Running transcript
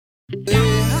To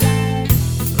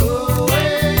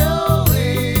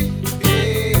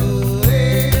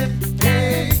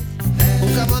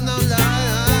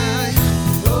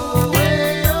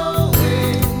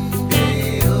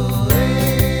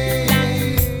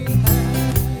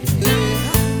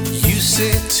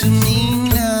me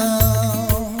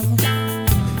now,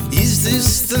 is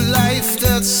this the life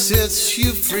that sets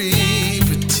you free,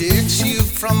 protects you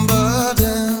from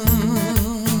burden?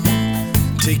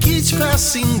 Take each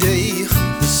passing day,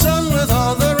 the sun with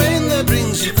all the rain that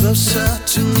brings you closer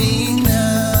to me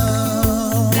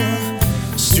now.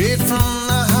 Straight from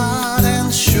the heart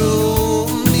and show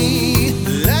me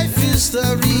life is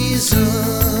the reason.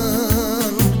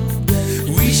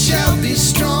 We shall be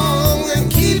strong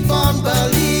and keep on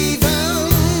believing.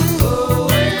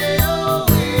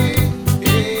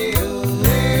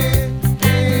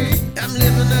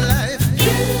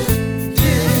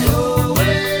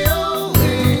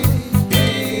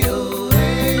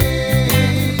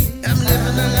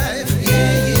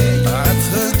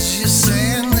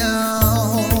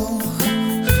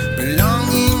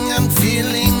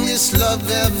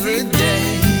 Every day,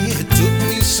 it took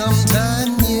me some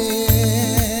time,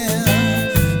 yeah.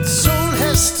 The soul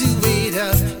has to wait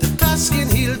up. The past can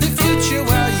heal the future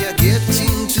while you're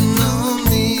getting to know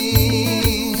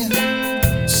me.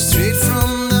 Straight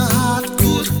from the heart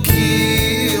could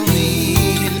kill me.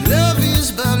 Love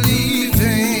is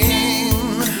believing.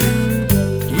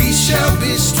 We shall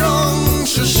be strong,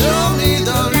 so show me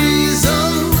the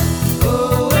reason.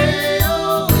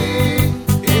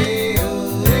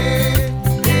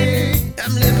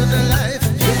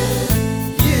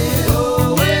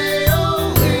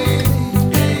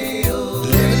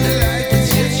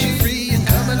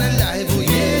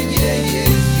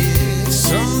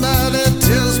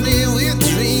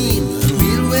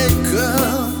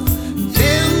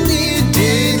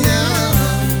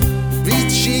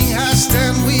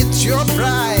 Your pride.